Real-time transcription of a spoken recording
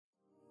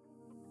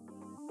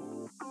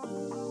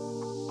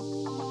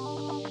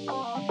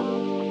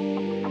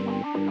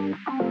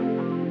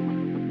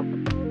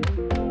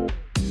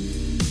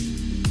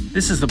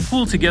This is the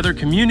Pool Together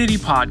Community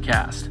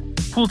Podcast.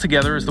 Pool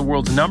Together is the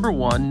world's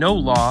 #1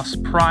 no-loss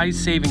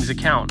prize savings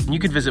account, and you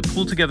can visit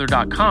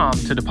pooltogether.com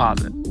to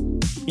deposit.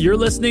 You're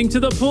listening to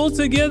the Pool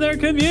Together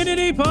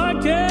Community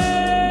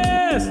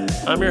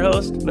Podcast. I'm your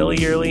host, Millie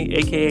Yearly,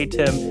 a.k.a.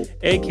 Tim,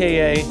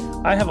 a.k.a.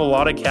 I have a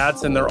lot of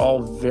cats, and they're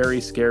all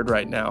very scared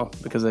right now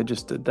because I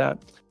just did that.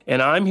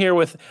 And I'm here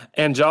with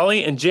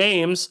Anjali and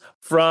James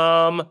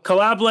from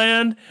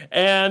Collab.Land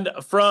and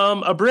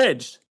from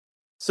Abridged.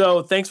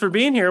 So thanks for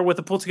being here with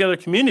the Pull Together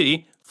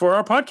community for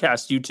our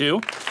podcast, you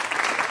two.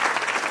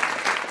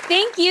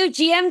 Thank you,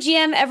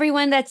 GM,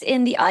 everyone that's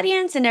in the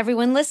audience and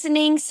everyone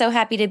listening. So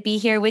happy to be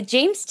here with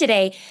James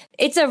today.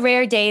 It's a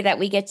rare day that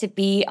we get to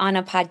be on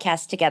a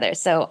podcast together,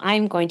 so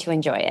I'm going to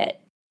enjoy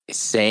it.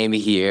 Same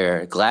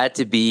here. Glad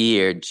to be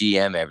here,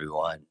 GM,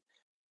 everyone.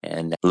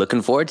 And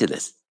looking forward to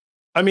this.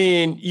 I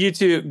mean, you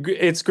two,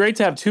 it's great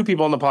to have two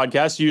people on the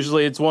podcast.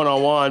 Usually it's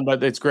one-on-one,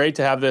 but it's great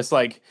to have this,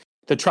 like,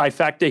 the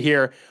trifecta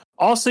here.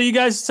 Also, you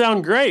guys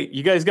sound great.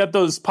 You guys got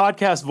those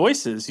podcast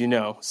voices, you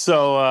know.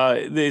 So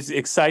it's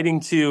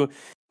exciting to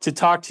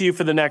talk to you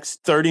for the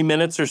next 30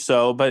 minutes or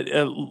so. But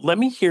let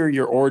me hear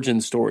your origin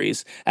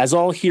stories. As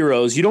all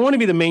heroes, you don't want to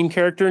be the main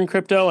character in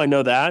crypto. I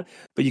know that.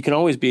 But you can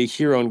always be a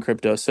hero in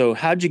crypto. So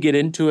how'd you get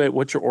into it?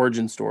 What's your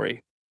origin story?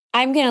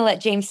 I'm going to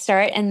let James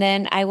start, and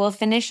then I will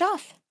finish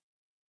off.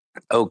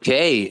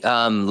 Okay,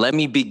 let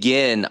me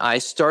begin. I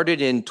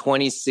started in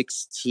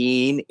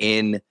 2016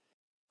 in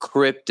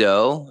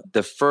crypto.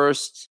 The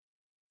first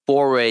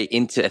foray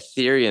into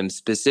Ethereum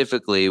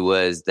specifically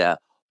was the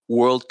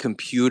World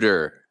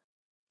Computer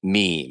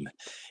meme.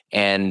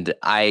 And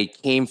I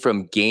came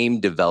from game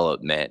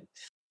development,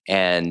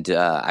 and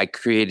I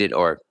created,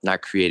 or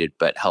not created,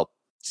 but helped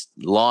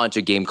launch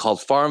a game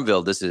called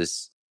Farmville. This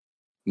is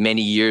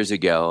many years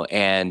ago.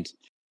 And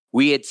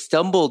we had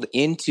stumbled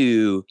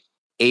into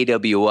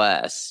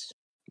AWS,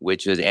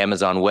 which is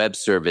Amazon Web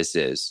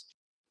Services.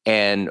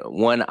 And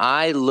when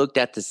I looked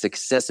at the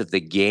success of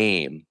the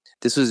game,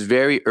 this was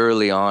very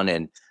early on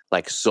in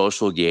like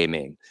social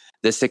gaming.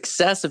 The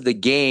success of the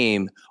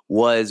game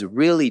was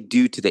really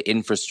due to the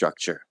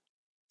infrastructure.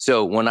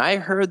 So when I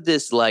heard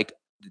this, like,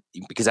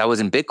 because I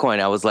was in Bitcoin,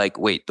 I was like,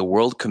 wait, the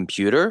world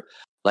computer?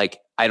 Like,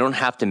 I don't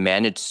have to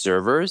manage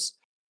servers?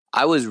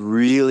 I was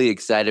really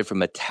excited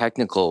from a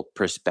technical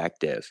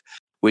perspective,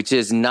 which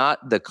is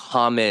not the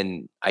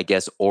common, I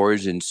guess,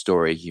 origin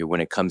story here when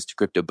it comes to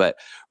crypto. But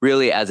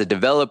really, as a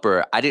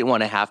developer, I didn't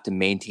want to have to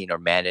maintain or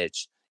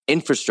manage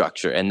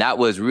infrastructure. And that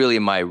was really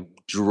my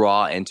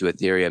draw into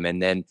Ethereum.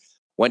 And then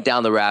went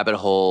down the rabbit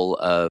hole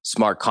of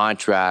smart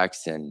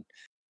contracts and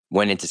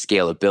went into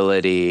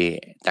scalability.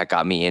 That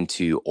got me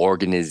into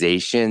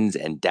organizations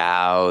and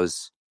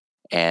DAOs.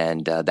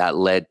 And that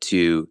led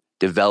to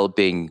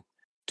developing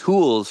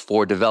tools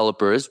for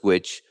developers,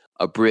 which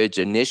Abridged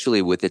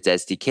initially with its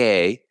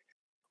SDK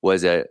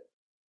was a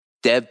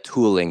dev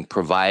tooling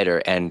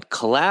provider, and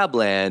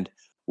Collab.Land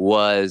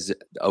was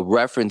a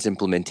reference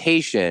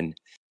implementation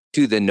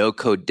to the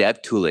no-code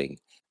dev tooling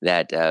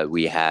that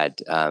we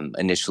had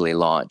initially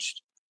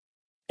launched.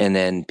 And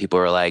then people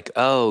were like,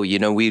 oh, you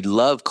know, we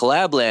love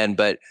Collab.Land,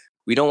 but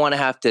we don't want to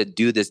have to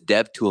do this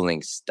dev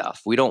tooling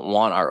stuff. We don't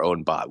want our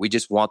own bot. We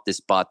just want this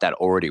bot that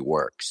already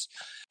works.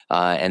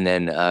 And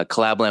then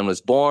Collab.Land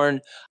was born.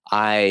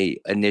 I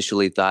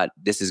initially thought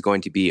this is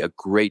going to be a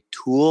great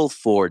tool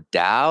for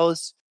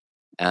DAOs.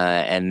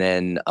 And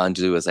then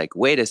Anjali was like,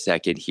 wait a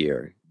second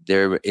here.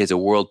 There is a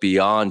world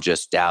beyond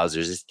just DAOs.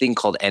 There's this thing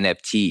called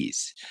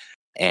NFTs.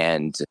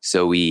 And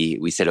so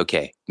we said,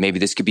 okay, maybe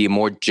this could be a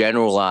more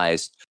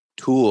generalized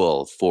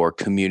tool for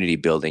community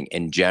building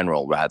in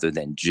general, rather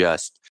than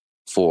just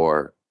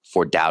for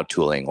DAO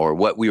tooling, or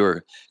what we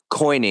were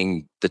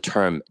coining the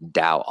term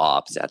DAO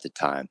ops at the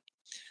time.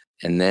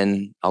 And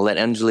then I'll let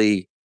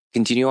Anjali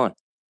continue on.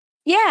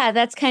 Yeah,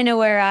 that's kind of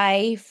where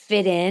I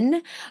fit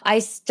in. I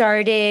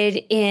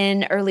started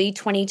in early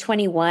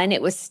 2021.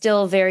 It was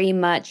still very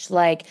much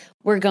like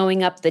we're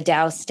going up the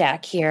DAO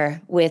stack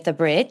here with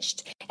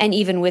Abridged, and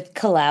even with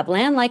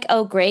Collab.Land, like,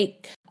 oh,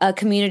 great, a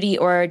community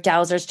or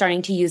DAOs are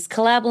starting to use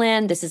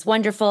Collab.Land. This is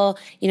wonderful.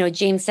 You know,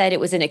 James said it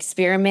was an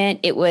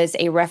experiment. It was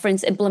a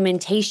reference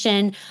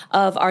implementation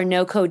of our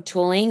no-code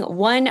tooling,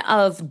 one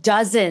of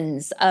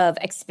dozens of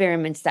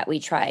experiments that we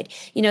tried.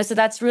 You know, so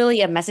that's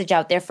really a message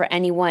out there for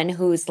anyone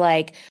who's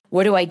like,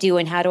 what do I do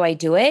and how do I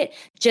do it?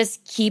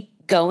 Just keep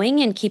going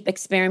and keep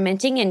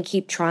experimenting and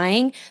keep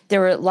trying. There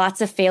were lots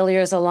of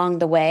failures along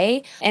the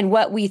way. And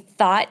what we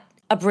thought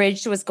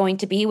Abridged was going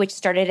to be, which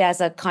started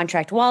as a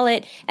contract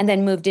wallet and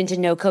then moved into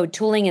no-code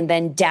tooling and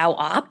then DAO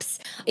Ops,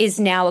 is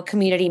now a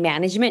community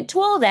management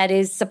tool that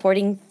is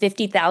supporting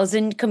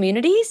 50,000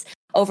 communities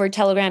over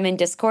Telegram and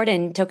Discord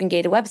and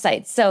token-gated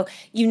websites. So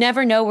you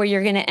never know where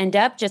you're going to end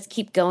up. Just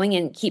keep going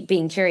and keep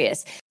being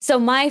curious. So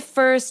my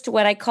first,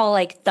 what I call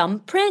like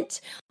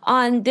thumbprint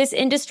on this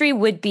industry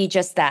would be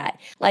just that.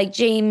 Like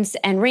James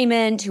and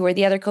Raymond, who are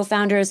the other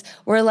co-founders,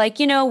 were like,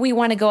 we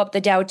want to go up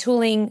the DAO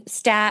tooling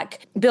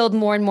stack, build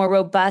more and more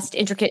robust,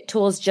 intricate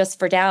tools just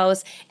for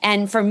DAOs.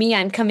 And for me,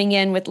 I'm coming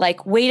in with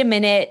like, wait a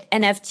minute,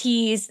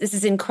 NFTs, this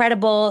is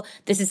incredible.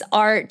 This is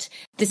art.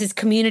 This is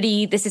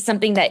community. This is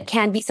something that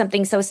can be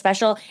something so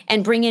special,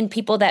 and bring in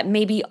people that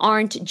maybe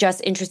aren't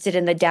just interested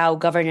in the DAO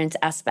governance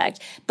aspect,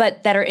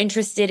 but that are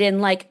interested in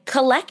like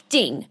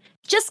collecting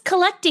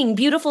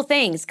beautiful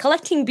things,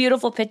 collecting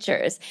beautiful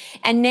pictures.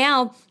 And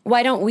now,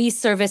 why don't we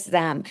service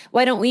them?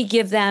 Why don't we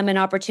give them an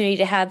opportunity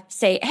to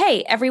say,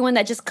 hey, everyone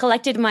that just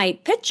collected my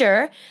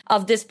picture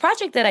of this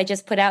project that I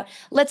just put out,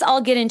 let's all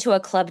get into a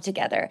club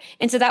together.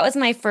 And so that was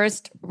my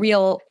first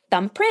real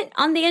thumbprint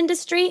on the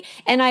industry.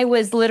 And I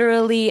was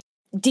literally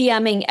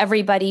DMing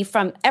everybody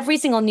from every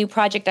single new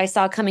project I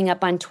saw coming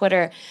up on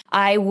Twitter.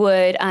 I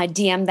would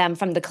DM them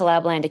from the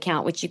Collab.Land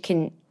account, which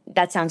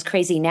that sounds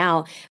crazy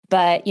now,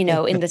 but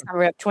in the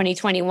summer of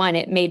 2021,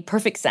 it made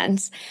perfect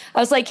sense. I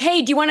was like,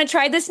 hey, do you want to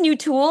try this new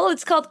tool?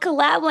 It's called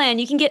Collab.Land.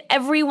 You can get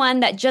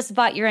everyone that just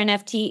bought your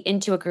NFT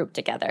into a group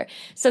together.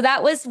 So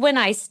that was when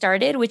I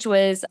started, which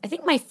was, I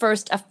think my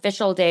first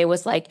official day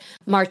was like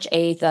March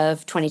 8th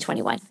of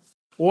 2021.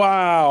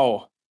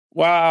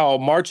 Wow,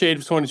 March 8th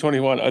of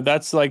 2021.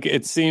 That's like,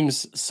 it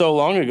seems so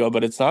long ago,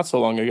 but it's not so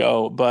long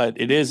ago, but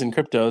it is in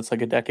crypto. It's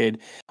like a decade.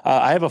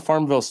 I have a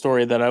Farmville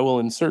story that I will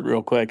insert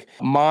real quick.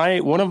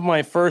 One of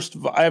my first,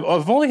 I've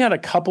only had a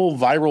couple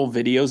viral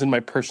videos in my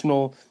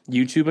personal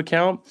YouTube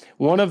account.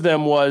 One of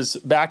them was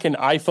back in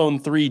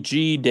iPhone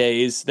 3G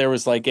days. There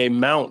was like a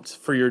mount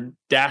for your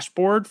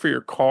dashboard for your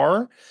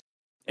car.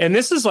 And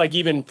this is like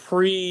even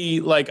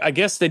I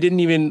guess they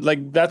didn't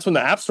even that's when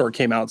the App Store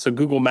came out. So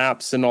Google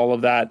Maps and all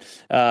of that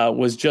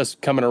was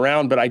just coming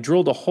around. But I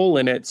drilled a hole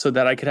in it so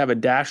that I could have a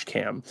dash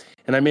cam.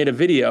 And I made a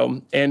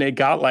video, and it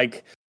got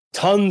like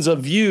tons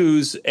of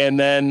views.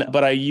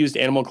 But I used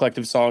Animal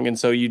Collective song. And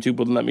so YouTube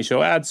wouldn't let me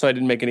show ads. So I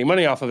didn't make any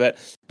money off of it.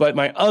 But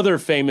my other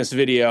famous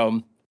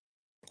video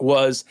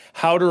was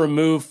how to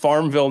remove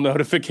Farmville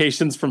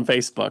notifications from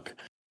Facebook.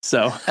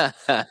 So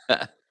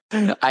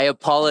I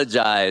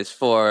apologize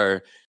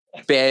for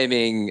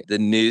spamming the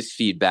news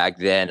feed back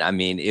then. I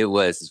mean,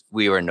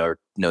 we were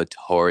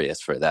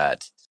notorious for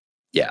that.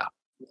 Yeah.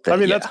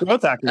 That's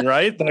growth hacking,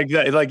 right?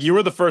 Like you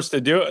were the first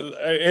to do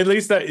it. At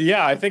least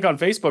I think on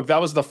Facebook, that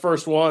was the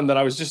first one that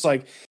I was just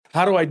like,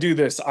 how do I do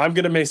this? I'm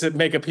going to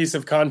make a piece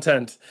of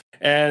content.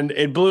 And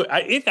it blew.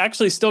 It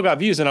actually still got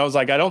views. And I was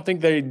like, I don't think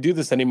they do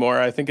this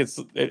anymore. I think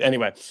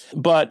anyway.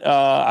 But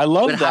I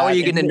love that. But how are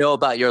you going to know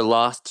about your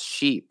lost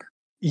sheep?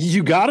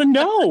 You got to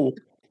know.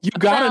 You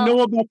got to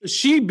know about the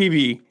sheep,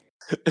 BB.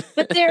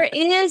 But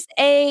there's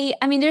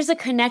a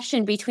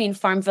connection between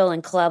Farmville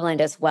and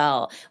Collab.Land as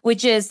well,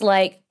 which is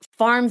like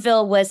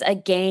Farmville was a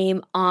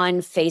game on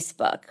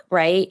Facebook,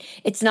 right?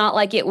 It's not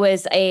like it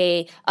was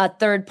a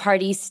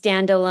third-party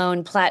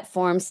standalone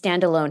platform,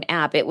 standalone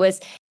app. It was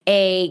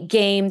a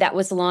game that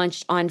was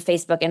launched on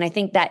Facebook. And I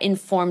think that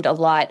informed a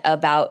lot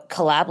about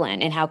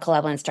Collab.Land and how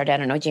Collab.Land started. I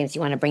don't know, James,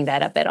 you want to bring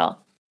that up at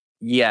all?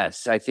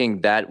 Yes, I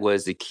think that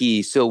was the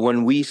key. So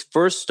when we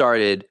first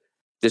started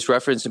this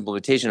reference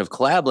implementation of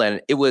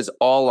Collab.Land, it was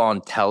all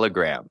on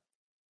Telegram.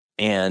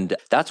 And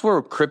that's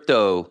where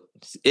crypto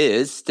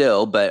is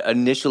still, but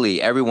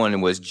initially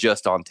everyone was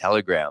just on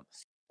Telegram.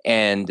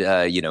 And,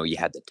 you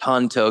had the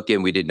TON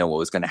token. We didn't know what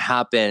was going to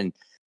happen.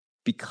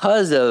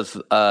 Because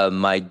of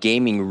my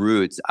gaming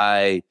roots,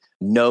 I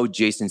know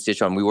Jason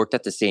Citron. We worked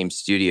at the same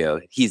studio.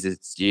 He's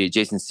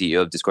Jason's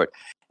CEO of Discord.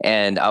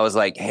 And I was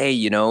like, hey,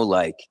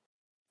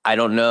 I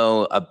don't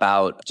know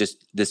about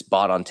just this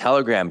bot on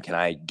Telegram. Can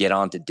I get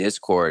onto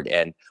Discord?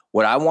 And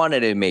what I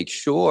wanted to make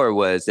sure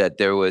was that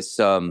there was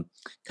some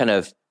kind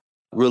of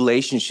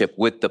relationship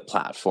with the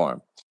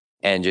platform.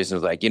 And Jason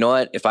was like, you know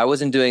what? If I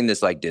wasn't doing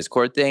this like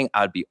Discord thing,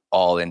 I'd be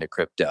all into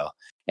crypto.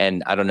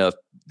 And I don't know if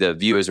the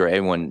viewers or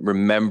anyone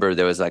remember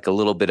there was like a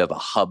little bit of a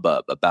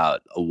hubbub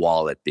about a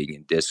wallet being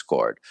in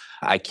Discord.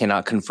 I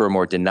cannot confirm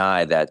or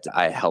deny that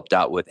I helped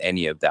out with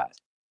any of that.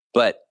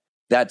 But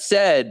that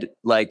said,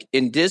 like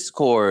in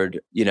Discord,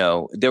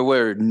 there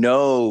were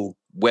no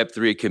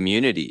Web3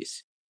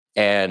 communities.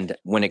 And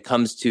when it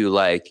comes to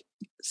like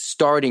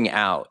starting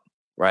out,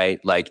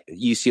 right? Like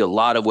you see a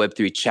lot of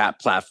Web3 chat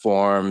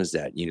platforms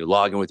that,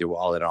 log in with your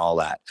wallet and all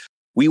that.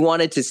 We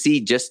wanted to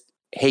see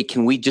hey,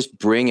 can we just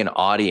bring an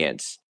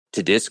audience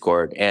to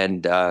Discord?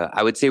 And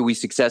I would say we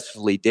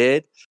successfully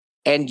did.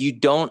 And you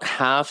don't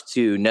have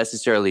to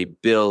necessarily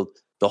build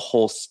the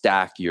whole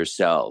stack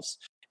yourselves.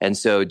 And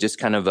so just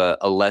kind of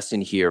a lesson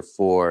here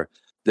for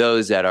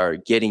those that are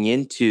getting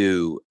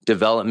into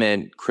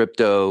development,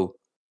 crypto,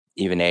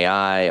 even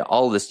AI,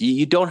 all of this.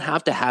 You don't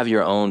have to have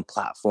your own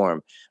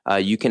platform.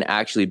 You can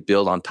actually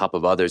build on top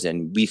of others.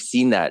 And we've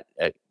seen that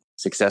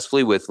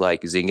successfully with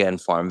like Zynga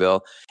and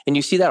Farmville. And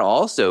you see that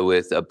also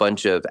with a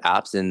bunch of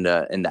apps in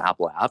the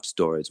Apple App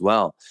Store as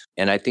well.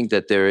 And I think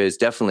that there is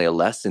definitely a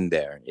lesson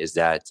there, is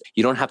that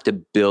you don't have to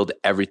build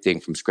everything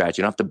from scratch.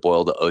 You don't have to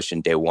boil the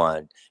ocean day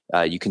one.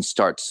 You can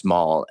start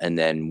small, and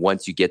then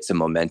once you get some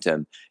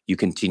momentum, you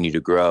continue to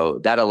grow.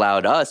 That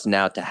allowed us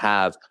now to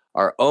have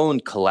our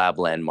own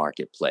Collab.Land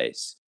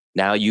marketplace.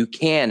 Now you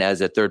can,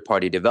 as a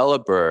third-party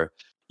developer,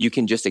 you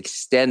can just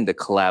extend the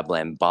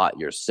Collab.Land bot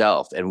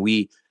yourself. And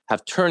we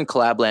have turned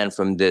Collab.Land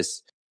from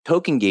this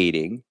token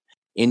gating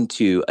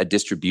into a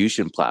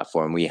distribution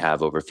platform. We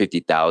have over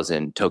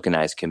 50,000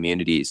 tokenized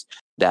communities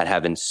that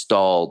have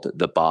installed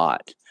the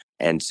bot.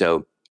 And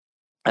so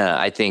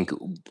I think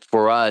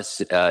for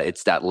us,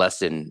 it's that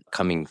lesson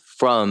coming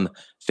from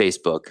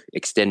Facebook,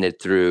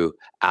 extended through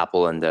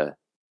Apple and the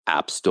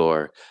App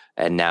Store.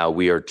 And now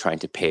we are trying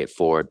to pay it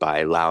forward by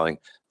allowing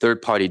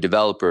third-party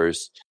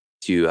developers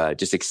to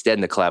just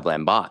extend the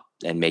Collab.Land bot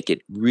and make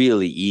it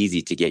really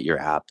easy to get your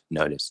app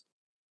noticed.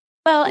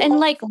 Well, and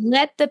like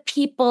let the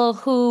people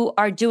who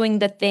are doing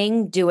the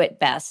thing do it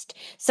best.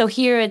 So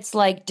here it's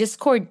like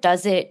Discord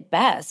does it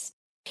best.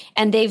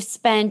 And they've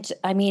spent,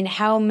 I mean,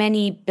 how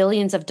many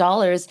billions of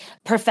dollars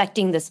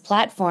perfecting this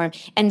platform?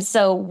 And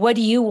so what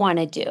do you want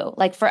to do?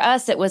 Like for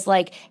us, it was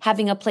like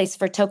having a place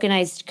for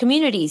tokenized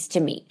communities to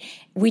meet.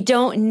 We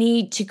don't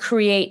need to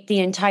create the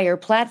entire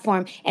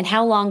platform. And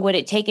how long would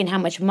it take and how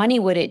much money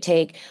would it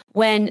take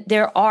when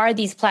there are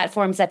these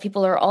platforms that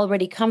people are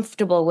already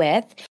comfortable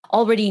with,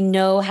 already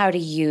know how to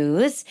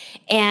use,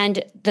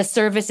 and the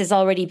service is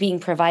already being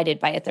provided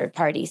by a third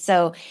party.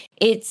 So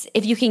it's,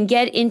 if you can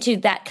get into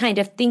that kind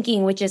of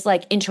thinking, which is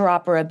like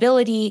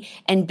interoperability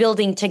and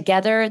building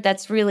together,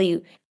 that's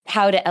really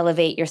how to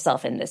elevate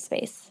yourself in this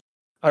space.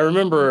 I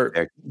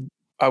remember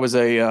I was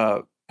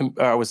an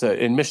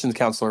admissions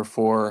counselor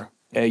for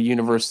a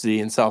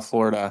university in South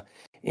Florida,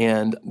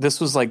 and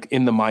this was like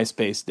in the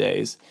MySpace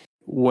days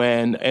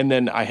and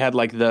then I had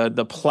like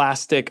the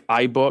plastic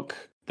iBook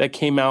that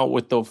came out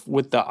with the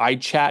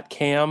iChat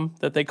cam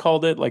that they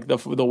called it, like the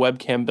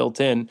webcam built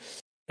in.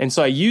 And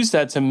so I used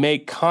that to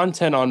make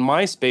content on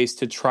MySpace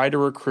to try to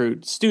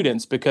recruit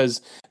students,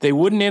 because they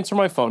wouldn't answer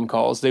my phone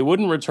calls, they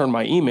wouldn't return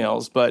my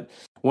emails. But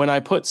when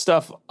I put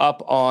stuff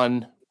up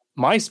on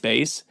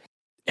MySpace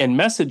and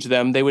message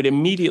them, they would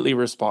immediately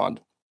respond.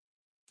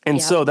 And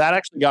so that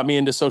actually got me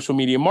into social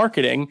media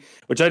marketing,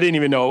 which I didn't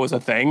even know it was a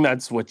thing.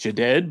 That's what you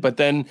did. But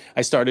then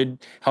I started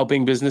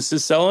helping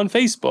businesses sell on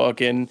Facebook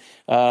and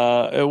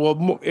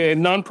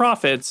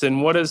nonprofits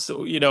and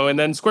and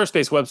then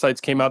Squarespace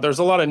websites came out. There's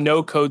a lot of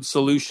no code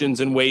solutions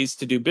and ways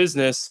to do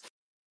business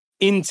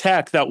in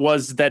tech that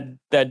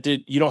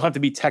did, you don't have to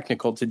be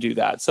technical to do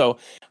that. So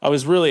I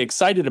was really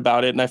excited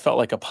about it, and I felt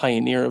like a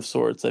pioneer of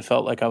sorts. I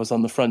felt like I was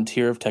on the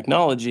frontier of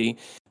technology.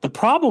 The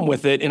problem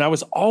with it, and I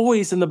was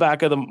always in the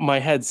back of my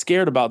head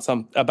scared about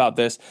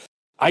this,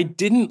 I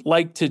didn't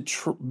like to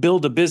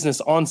build a business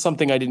on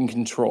something I didn't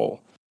control.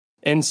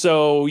 And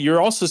so you're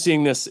also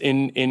seeing this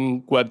in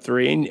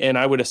Web3, and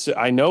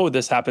I know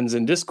this happens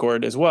in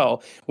Discord as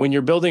well. When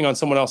you're building on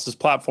someone else's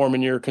platform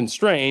and you're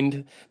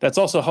constrained, that's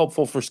also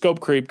helpful for scope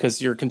creep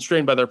because you're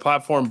constrained by their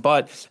platform.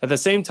 But at the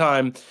same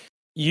time,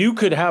 you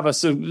could have a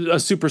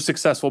super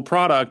successful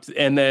product,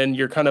 and then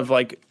you're kind of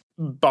like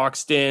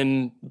boxed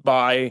in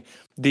by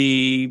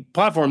the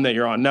platform that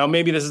you're on. Now,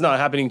 maybe this is not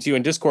happening to you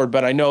in Discord,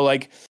 but I know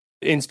like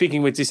in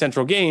speaking with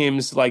Decentral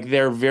Games, like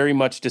they're very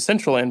much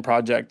Decentraland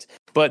project,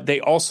 but they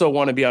also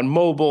want to be on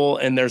mobile,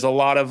 and there's a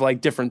lot of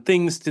like different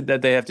things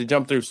that they have to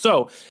jump through.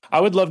 So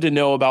I would love to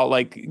know about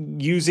like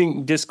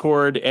using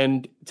Discord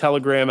and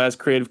Telegram as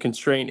creative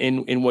constraint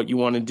in what you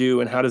want to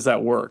do, and how does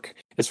that work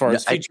as far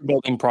as feature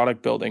building,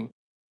 product building?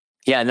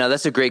 Yeah, no,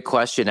 that's a great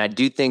question. I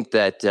do think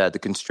that the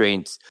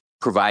constraints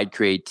provide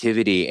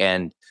creativity.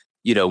 And,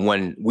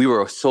 when we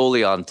were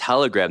solely on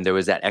Telegram, there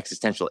was that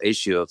existential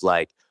issue of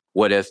like,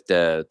 what if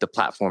the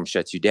platform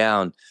shuts you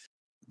down?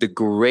 The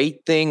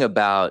great thing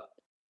about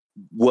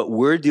what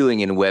we're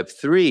doing in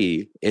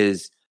Web3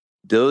 is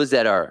those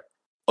that are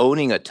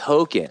owning a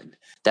token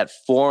that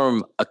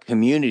form a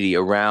community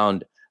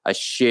around a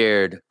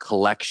shared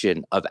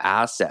collection of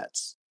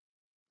assets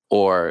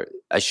or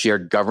a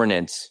shared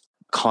governance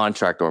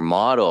contract or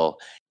model,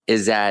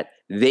 is that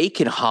they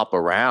can hop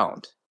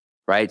around,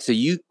 right? So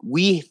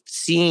we've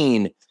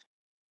seen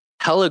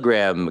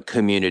Telegram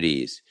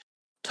communities,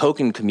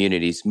 token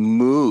communities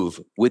move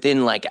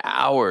within like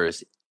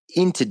hours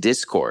into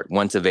Discord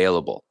once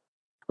available,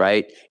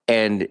 right?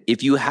 And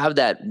if you have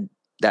that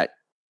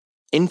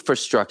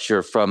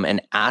infrastructure from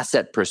an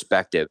asset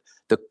perspective,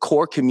 the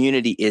core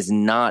community is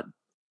not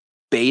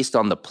based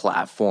on the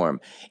platform.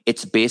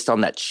 It's based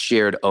on that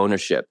shared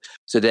ownership,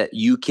 so that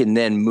you can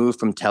then move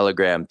from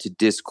Telegram to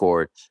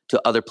Discord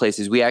to other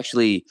places. We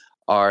actually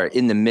are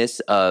in the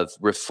midst of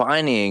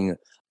refining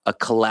a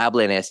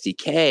Collab.Land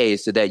SDK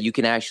so that you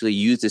can actually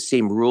use the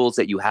same rules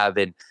that you have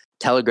in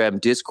Telegram,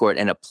 Discord,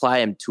 and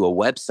apply them to a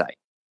website.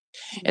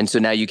 And so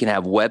now you can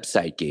have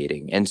website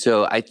gating. And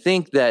so I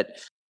think that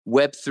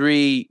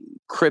Web3,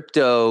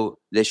 crypto,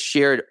 the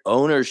shared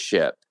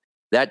ownership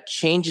that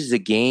changes the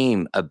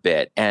game a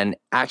bit. And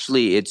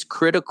actually, it's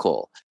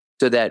critical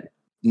so that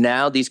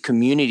now these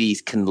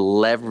communities can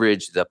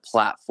leverage the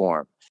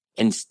platform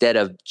instead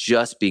of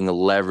just being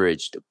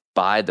leveraged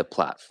by the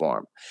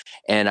platform.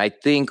 And I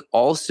think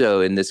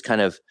also in this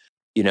kind of,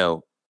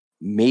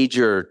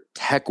 major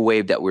tech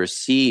wave that we're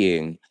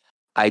seeing,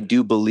 I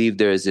do believe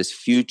there is this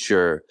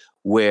future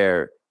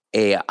where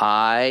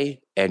AI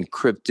and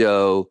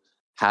crypto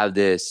have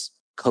this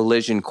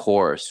collision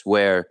course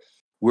where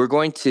we're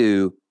going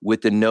to,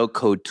 with the no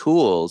code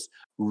tools,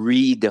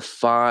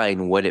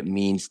 redefine what it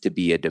means to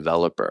be a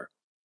developer.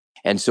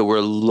 And so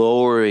we're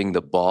lowering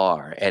the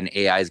bar, and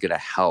AI is going to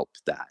help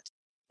that.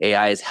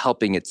 AI is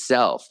helping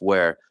itself,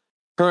 where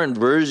current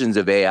versions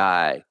of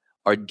AI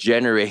are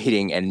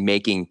generating and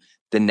making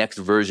the next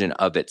version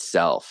of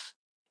itself.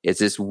 It's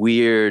this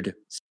weird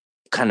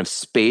kind of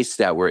space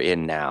that we're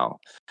in now,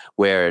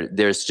 where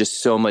there's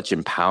just so much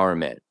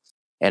empowerment.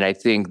 And I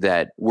think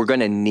that we're going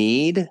to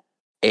need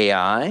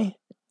AI.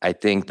 I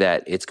think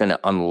that it's going to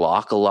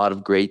unlock a lot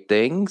of great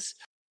things.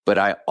 But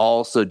I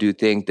also do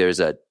think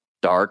there's a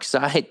dark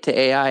side to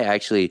AI.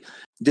 Actually,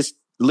 this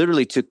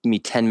literally took me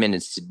 10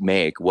 minutes to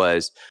make.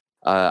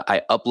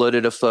 I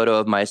uploaded a photo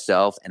of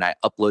myself and I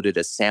uploaded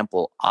a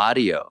sample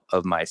audio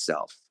of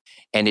myself.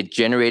 And it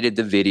generated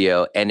the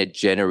video and it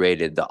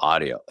generated the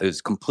audio. It was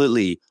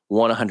completely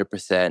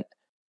 100%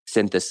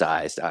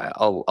 synthesized.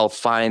 I'll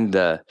find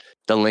the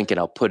link and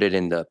I'll put it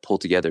in the Pull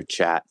Together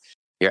chat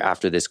here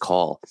after this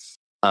call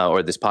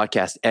or this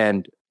podcast.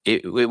 And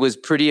it was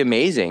pretty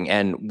amazing.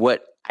 And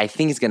what I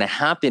think is going to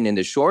happen in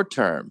the short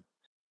term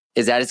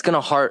is that it's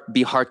going to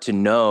be hard to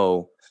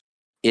know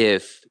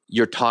if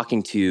you're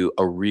talking to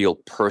a real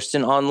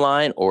person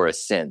online or a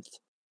synth,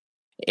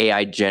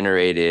 AI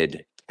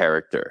generated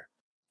character.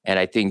 And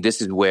I think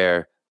this is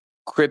where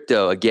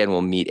crypto, again,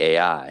 will meet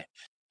AI,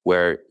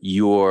 where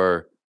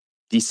your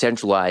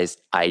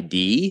decentralized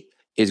ID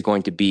is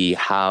going to be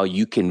how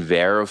you can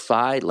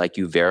verify, like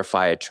you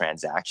verify a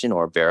transaction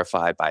or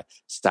verify by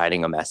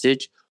signing a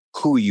message,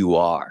 who you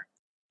are.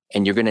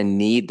 And you're going to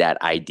need that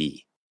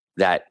ID.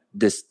 That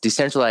this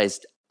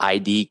decentralized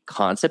ID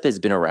concept has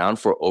been around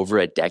for over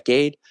a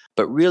decade,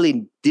 but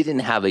really didn't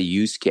have a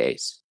use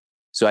case.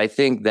 So I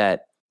think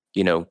that,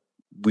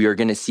 we are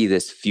going to see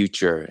this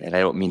future, and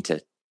I don't mean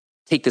to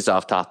take this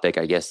off topic.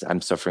 I guess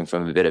I'm suffering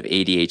from a bit of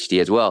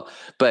ADHD as well,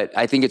 but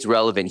I think it's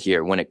relevant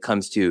here when it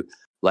comes to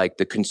like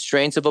the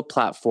constraints of a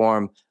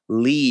platform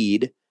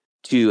lead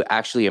to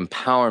actually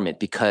empowerment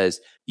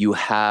because you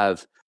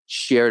have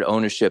shared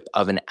ownership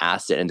of an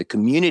asset and the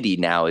community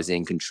now is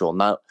in control,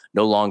 no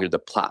longer the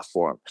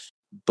platform.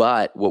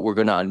 But what we're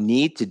going to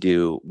need to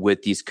do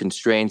with these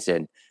constraints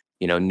and,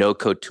 no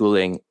code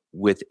tooling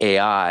with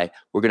AI,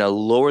 we're going to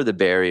lower the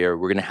barrier.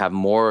 We're going to have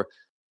more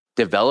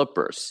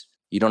developers.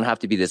 You don't have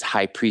to be this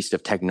high priest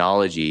of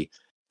technology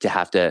to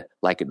have to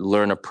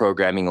learn a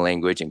programming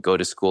language and go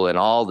to school and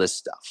all this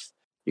stuff.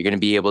 You're going to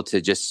be able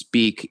to just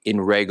speak in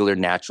regular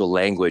natural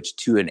language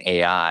to an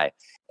AI,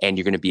 and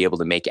you're going to be able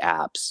to make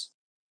apps.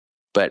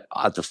 But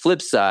on the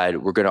flip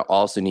side, we're going to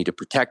also need to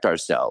protect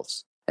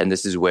ourselves. And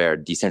this is where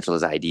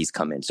decentralized IDs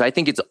come in. So I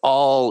think it's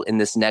all in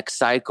this next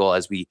cycle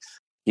as we,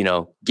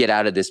 get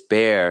out of this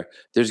bear,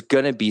 there's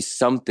going to be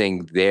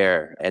something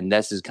there. And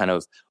this is kind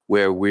of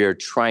where we're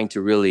trying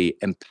to really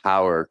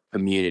empower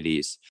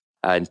communities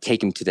and take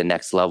them to the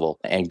next level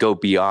and go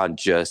beyond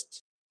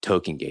just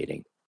token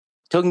gating.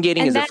 Token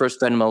gating is the first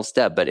fundamental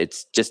step, but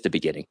it's just the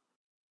beginning.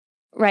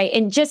 Right.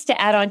 And just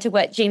to add on to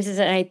what James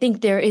said, and I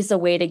think there is a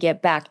way to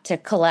get back to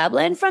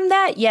Collab.Land from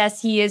that.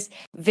 Yes, he is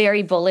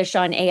very bullish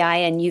on AI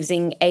and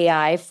using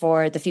AI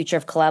for the future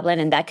of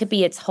Collab.Land. And that could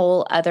be its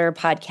whole other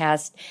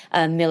podcast,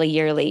 Millie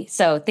Yearly.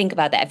 So think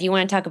about that. If you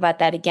want to talk about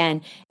that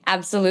again,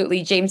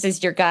 absolutely. James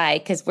is your guy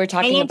because we're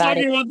talking about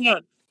it. About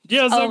that.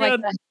 Yeah, so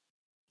good. God.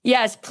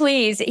 Yes,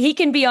 please. He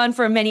can be on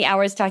for many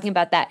hours talking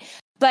about that.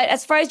 But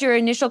as far as your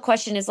initial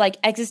question is like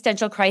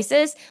existential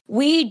crisis,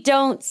 we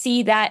don't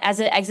see that as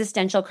an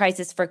existential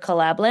crisis for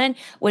Collab.Land.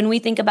 When we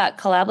think about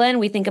Collab.Land,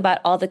 we think about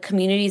all the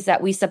communities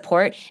that we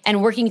support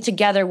and working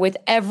together with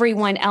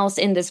everyone else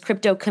in this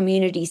crypto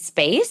community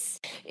space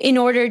in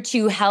order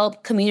to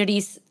help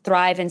communities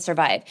thrive and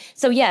survive.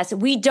 So yes,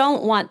 we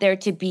don't want there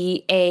to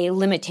be a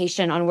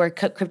limitation on where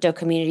crypto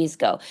communities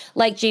go.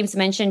 Like James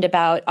mentioned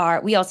about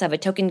we also have a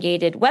token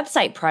gated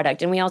website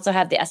product, and we also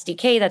have the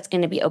SDK that's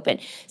going to be open.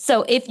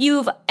 So if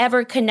you've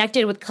ever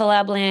connected with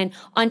Collab.Land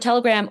on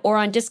Telegram or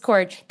on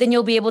Discord, then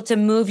you'll be able to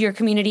move your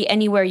community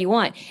anywhere you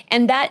want.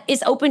 And that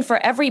is open for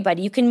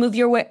everybody. You can move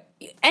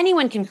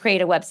anyone can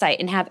create a website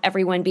and have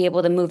everyone be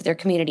able to move their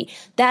community.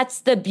 That's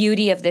the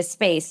beauty of this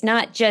space,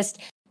 not just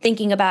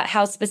thinking about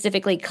how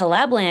specifically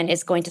Collab.Land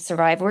is going to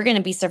survive. We're going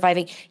to be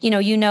surviving.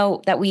 You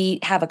know that we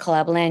have a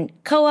Collab.Land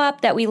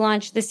co-op that we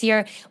launched this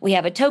year. We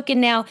have a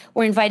token now.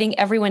 We're inviting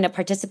everyone to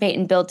participate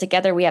and build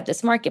together. We have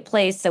this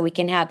marketplace so we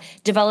can have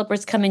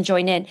developers come and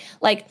join in.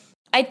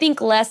 I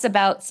think less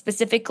about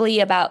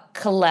specifically about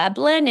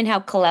Collab.Land and how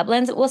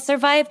Collab.Land will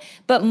survive,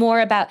 but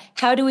more about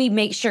how do we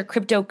make sure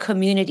crypto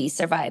communities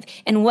survive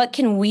and what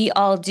can we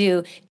all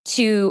do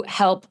to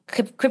help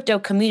crypto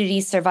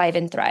communities survive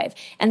and thrive.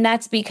 And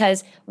that's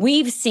because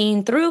we've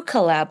seen through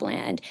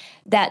Collab.Land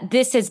that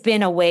this has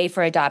been a way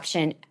for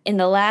adoption. In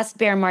the last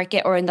bear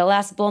market or in the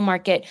last bull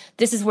market,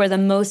 this is where the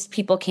most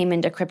people came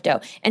into crypto.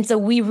 And so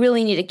we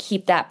really need to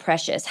keep that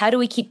precious. How do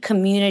we keep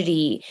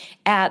community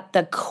at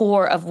the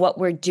core of what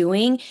we're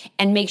doing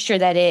and make sure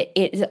that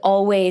it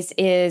always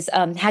is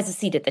has a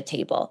seat at the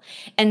table?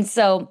 And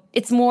so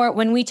it's more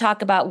when we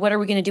talk about what are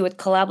we going to do with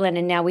Collab.Land,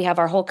 and now we have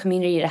our whole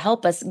community to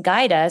help us,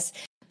 guide us,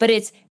 but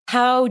it's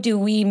how do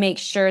we make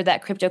sure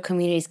that crypto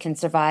communities can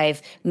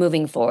survive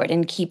moving forward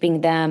and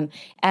keeping them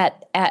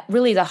at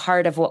really the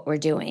heart of what we're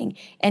doing.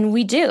 And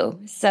we do.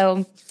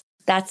 So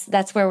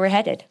that's where we're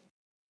headed.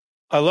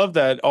 I love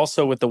that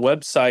also with the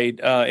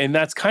website. And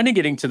that's kind of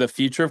getting to the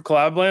future of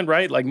Collab.Land,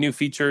 right? Like new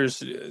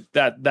features,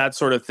 that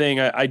sort of thing.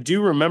 I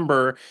do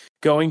remember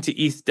going to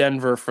ETH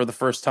Denver for the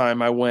first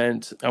time.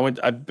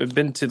 I've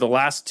been to the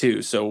last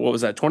two. So what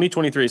was that?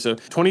 2023. So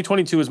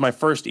 2022 was my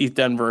first ETH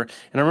Denver.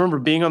 And I remember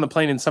being on the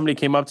plane and somebody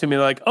came up to me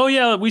like, oh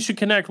yeah, we should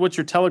connect. What's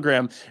your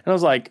Telegram? And I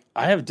was like,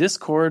 I have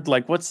Discord.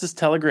 Like, what's this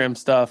Telegram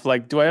stuff?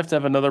 Like, do I have to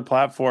have another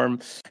platform?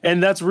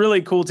 And that's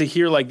really cool to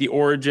hear like the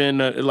origin,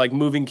 like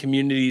moving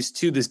communities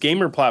to this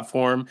gamer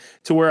platform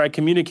to where I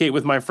communicate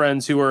with my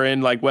friends who are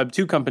in like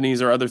Web2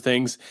 companies or other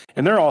things.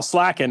 And they're all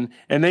slacking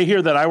and they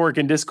hear that I work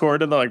in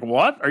Discord and they're like,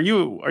 what? Are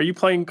you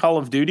playing Call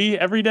of Duty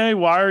every day?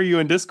 Why are you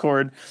in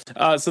Discord?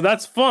 So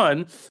that's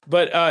fun.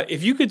 But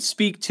if you could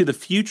speak to the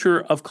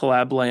future of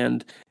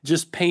Collab.Land,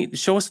 just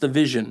show us the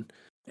vision.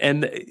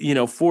 And,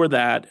 for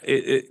that,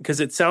 because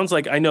it sounds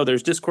like, I know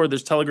there's Discord,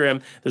 there's Telegram,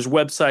 there's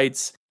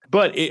websites,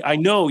 but I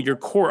know your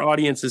core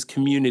audience is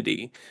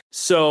community.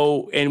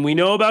 So, and we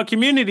know about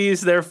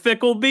communities, they're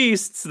fickle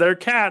beasts, they're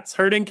cats,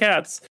 herding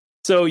cats.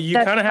 So you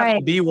kind of have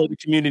to be where the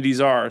communities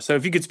are. So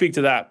if you could speak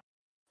to that.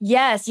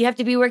 Yes, you have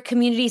to be where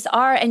communities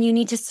are and you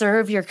need to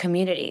serve your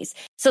communities.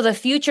 So the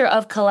future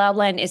of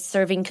Collab.Land is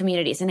serving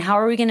communities. And how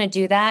are we going to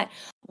do that?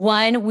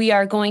 One, we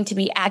are going to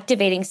be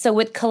activating. So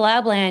with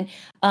Collab.Land,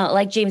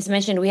 like James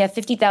mentioned, we have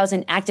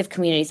 50,000 active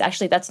communities.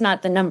 Actually, that's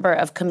not the number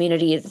of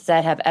communities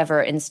that have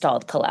ever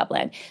installed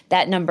Collab.Land.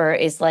 That number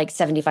is like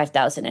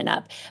 75,000 and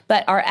up.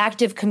 But our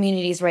active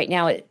communities right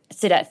now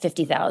sit at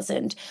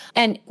 50,000.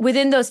 And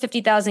within those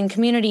 50,000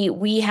 community,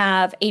 we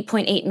have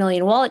 8.8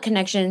 million wallet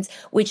connections,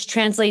 which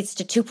translates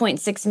to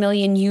 2.6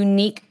 million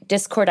unique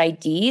Discord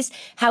IDs.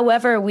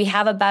 However, we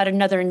have about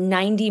another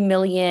 90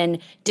 million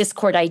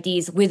Discord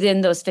IDs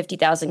within those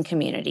 50,000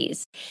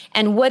 communities.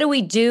 And what do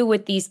we do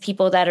with these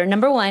people that are,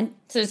 number one,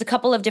 so there's a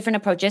couple of different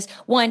approaches.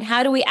 One,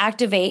 how do we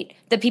activate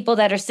the people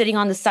that are sitting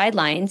on the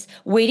sidelines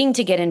waiting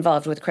to get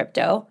involved with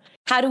crypto?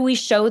 How do we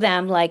show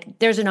them like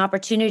there's an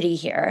opportunity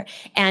here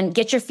and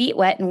get your feet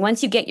wet? And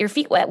once you get your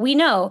feet wet, we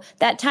know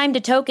that time to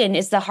token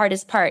is the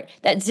hardest part,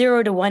 that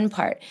 0 to 1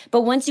 part.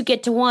 But once you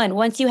get to 1,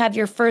 once you have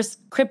your first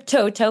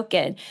crypto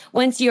token,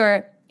 once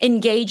you're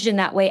engaged in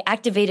that way,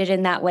 activated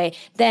in that way,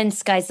 then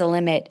sky's the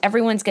limit.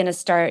 Everyone's going to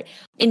start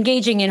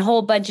engaging in a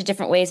whole bunch of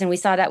different ways. And we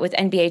saw that with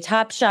NBA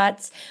Top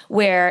Shots,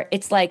 where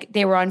it's like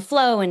they were on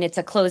Flow and it's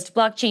a closed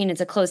blockchain, it's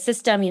a closed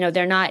system.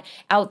 They're not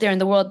out there in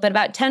the world, but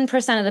about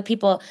 10% of the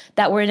people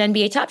that were in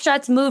NBA Top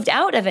Shots moved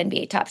out of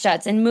NBA Top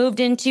Shots and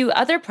moved into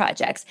other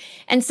projects.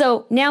 And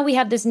so now we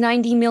have this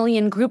 90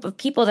 million group of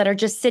people that are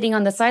just sitting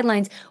on the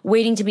sidelines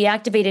waiting to be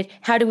activated.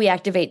 How do we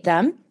activate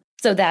them?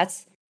 So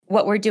that's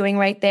what we're doing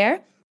right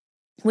there,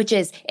 which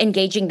is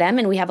engaging them.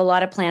 And we have a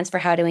lot of plans for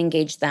how to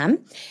engage them.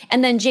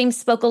 And then James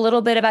spoke a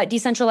little bit about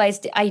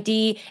decentralized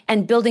ID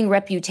and building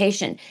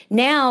reputation.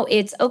 Now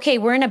it's, okay,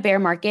 we're in a bear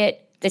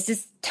market. This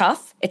is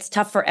tough. It's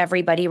tough for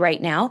everybody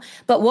right now.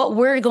 But what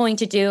we're going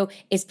to do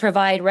is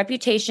provide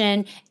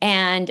reputation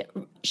and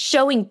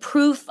showing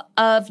proof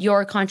of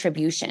your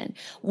contribution.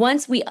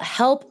 Once we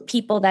help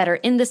people that are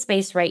in the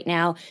space right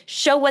now,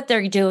 show what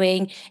they're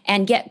doing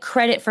and get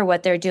credit for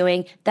what they're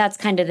doing, that's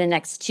kind of the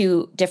next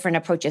two different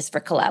approaches for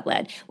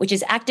Collab.Land, which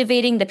is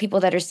activating the people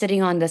that are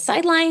sitting on the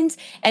sidelines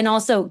and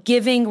also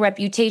giving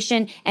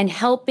reputation and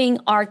helping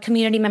our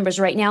community members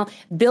right now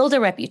build a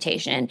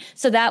reputation.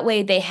 So that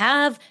way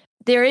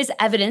there is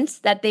evidence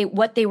that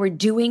what they were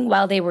doing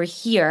while they were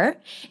here.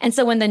 And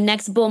so when the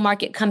next bull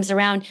market comes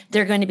around,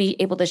 they're going to be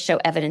able to show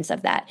evidence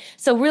of that.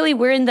 So really,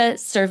 we're in the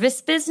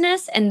service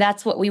business, and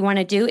that's what we want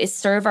to do, is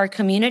serve our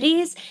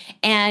communities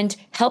and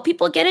help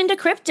people get into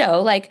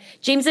crypto. Like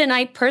James and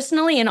I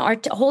personally and our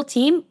whole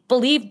team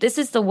believe this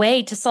is the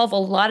way to solve a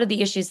lot of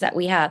the issues that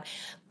we have.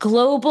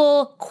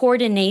 Global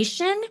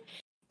coordination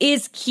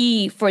is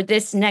key for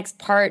this next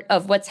part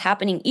of what's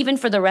happening, even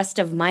for the rest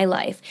of my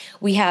life.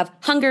 We have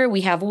hunger, we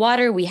have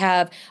water, we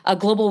have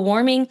global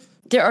warming.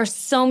 There are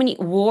so many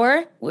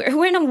we're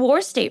in a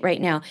war state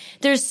right now.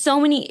 There's so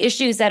many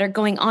issues that are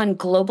going on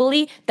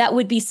globally that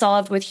would be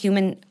solved with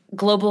human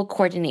global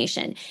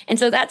coordination. And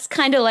so that's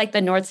kind of like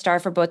the North Star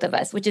for both of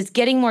us, which is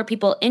getting more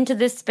people into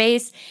this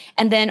space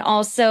and then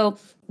also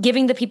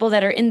giving the people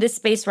that are in this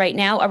space right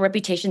now a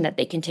reputation that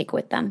they can take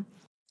with them.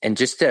 And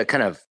just to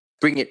kind of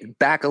bring it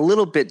back a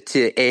little bit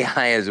to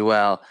AI as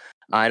well.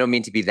 I don't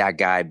mean to be that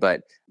guy,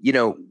 but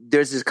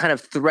there's this kind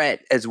of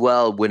threat as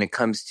well when it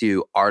comes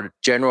to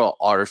general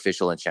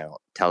artificial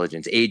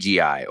intelligence,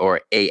 AGI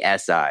or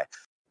ASI,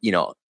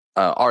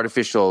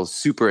 artificial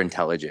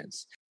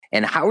superintelligence.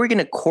 And how are we going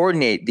to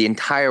coordinate the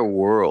entire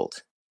world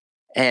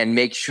and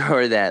make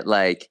sure that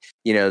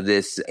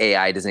this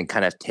AI doesn't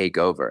kind of take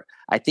over?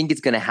 I think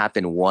it's going to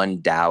happen one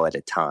DAO at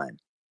a time.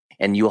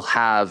 And you'll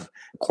have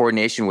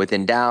coordination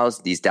within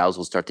DAOs. These DAOs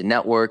will start to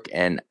network.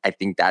 And I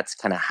think that's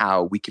kind of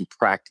how we can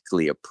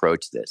practically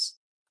approach this.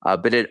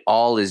 But it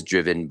all is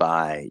driven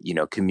by,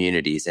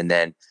 communities. And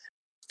then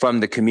from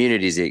the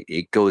communities,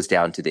 it goes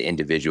down to the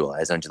individual,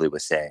 as Anjali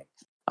was saying.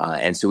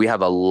 And so we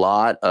have a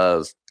lot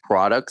of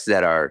products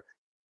that are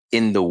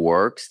in the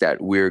works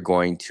that we're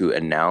going to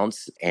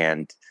announce,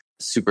 and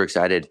super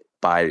excited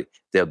by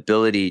the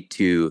ability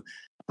to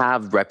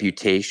have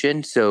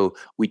reputation. So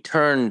we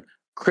turn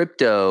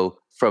crypto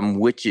from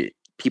which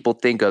people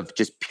think of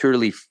just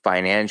purely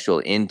financial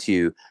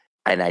into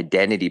an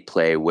identity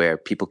play where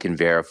people can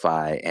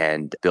verify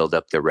and build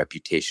up their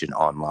reputation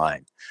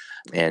online.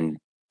 And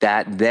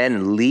that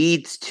then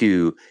leads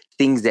to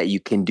things that you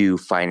can do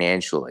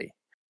financially.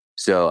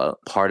 So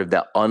part of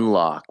that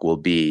unlock will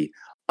be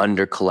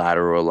under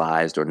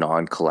collateralized or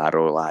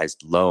non-collateralized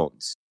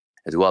loans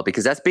as well,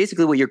 because that's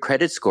basically what your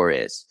credit score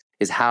is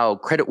how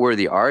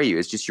creditworthy are you?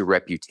 It's just your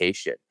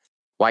reputation.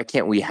 Why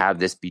can't we have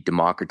this be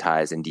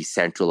democratized and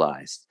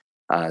decentralized?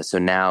 So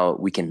now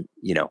we can,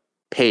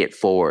 pay it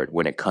forward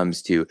when it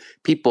comes to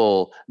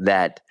people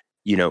that,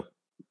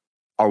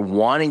 are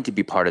wanting to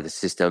be part of the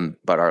system,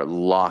 but are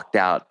locked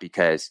out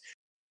because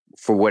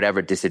for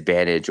whatever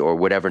disadvantage or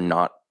whatever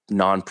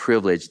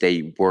non-privilege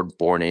they were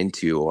born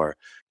into or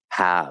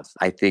have.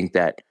 I think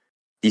that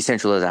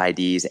decentralized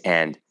IDs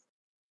and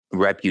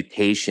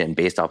reputation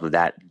based off of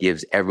that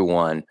gives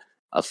everyone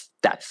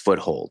that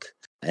foothold.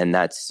 And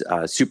that's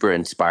super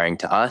inspiring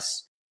to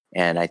us.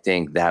 And I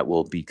think that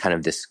will be kind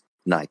of this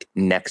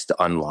next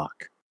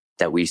unlock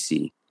that we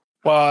see.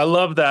 Well, I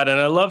love that. And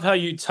I love how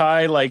you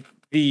tie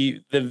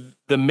the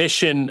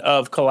mission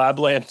of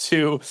Collab.Land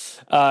to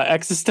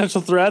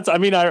existential threats. I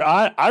mean,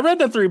 I read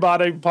the Three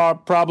Body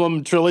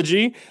Problem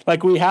trilogy.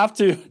 We have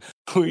to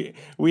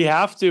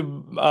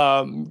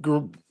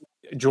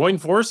join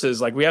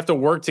forces. We have to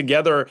work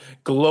together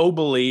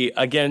globally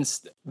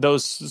against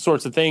those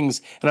sorts of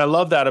things. And I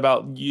love that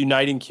about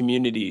uniting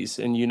communities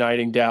and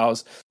uniting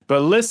DAOs.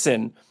 But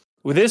listen,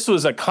 this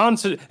was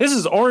this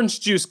is Orange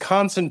Juice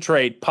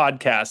Concentrate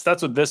podcast.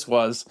 That's what this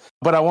was.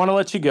 But I want to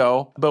let you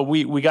go. But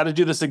we got to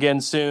do this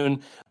again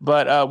soon.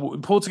 But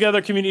Pull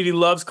Together community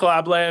loves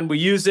Collab.Land. We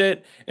use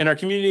it in our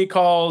community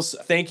calls.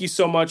 Thank you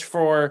so much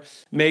for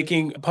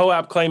making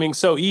POAP claiming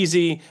so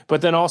easy.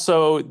 But then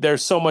also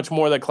there's so much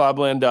more that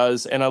Collab.Land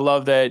does. And I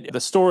love that the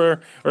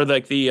store or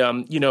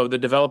the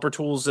developer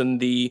tools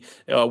and the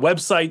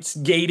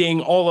websites,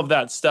 gating, all of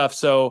that stuff.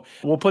 So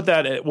we'll put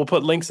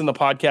links in the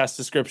podcast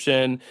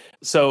description.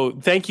 So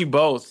thank you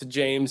both,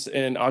 James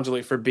and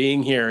Anjali, for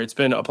being here. It's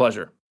been a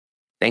pleasure.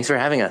 Thanks for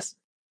having us.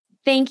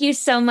 Thank you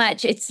so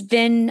much. It's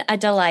been a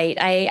delight.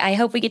 I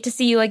hope we get to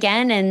see you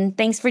again, and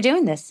thanks for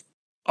doing this.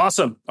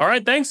 Awesome. All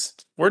right, thanks.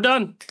 We're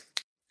done.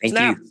 Thank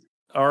you.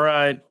 All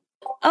right.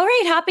 All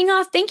right, hopping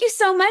off. Thank you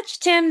so much,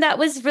 Tim. That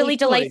was really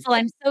delightful.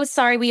 I'm so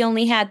sorry we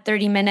only had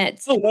 30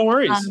 minutes. Oh, no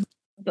worries.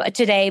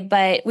 Today,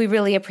 but we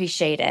really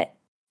appreciate it.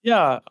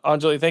 Yeah,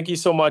 Anjali, thank you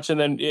so much. And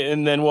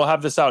then we'll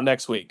have this out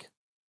next week.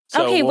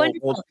 So okay,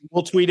 wonderful.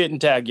 We'll tweet it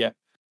and tag you.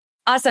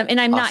 Awesome. And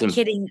I'm not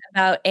kidding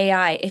about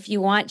AI. If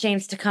you want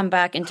James to come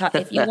back and talk,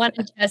 if you want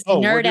to just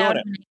nerd out.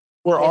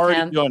 We're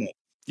already doing it.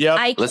 Yeah.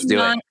 I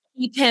cannot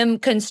keep him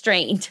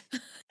constrained.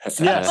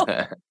 Yes.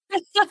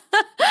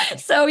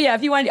 So yeah,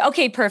 if you want,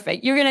 okay,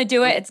 perfect. You're going to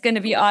do it. It's going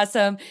to be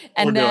awesome.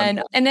 And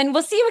then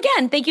we'll see you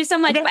again. Thank you so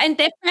much. Okay. And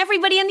for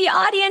everybody in the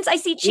audience, I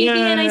see Chibi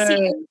and I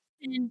see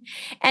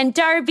and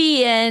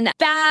Darby and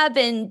Bab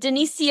and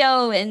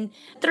Denisio and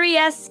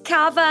 3S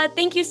Kava.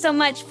 Thank you so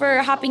much for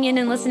hopping in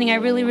and listening. I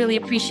really, really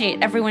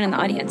appreciate everyone in the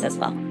audience as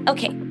well.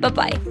 Okay,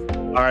 bye-bye.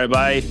 All right,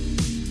 bye.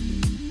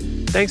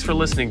 Thanks for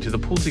listening to the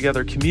Pull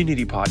Together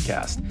Community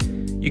Podcast.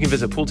 You can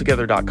visit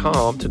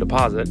pulltogether.com to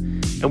deposit,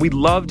 and we'd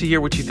love to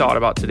hear what you thought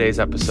about today's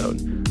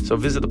episode. So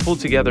visit the Pull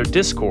Together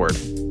Discord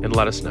and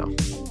let us know.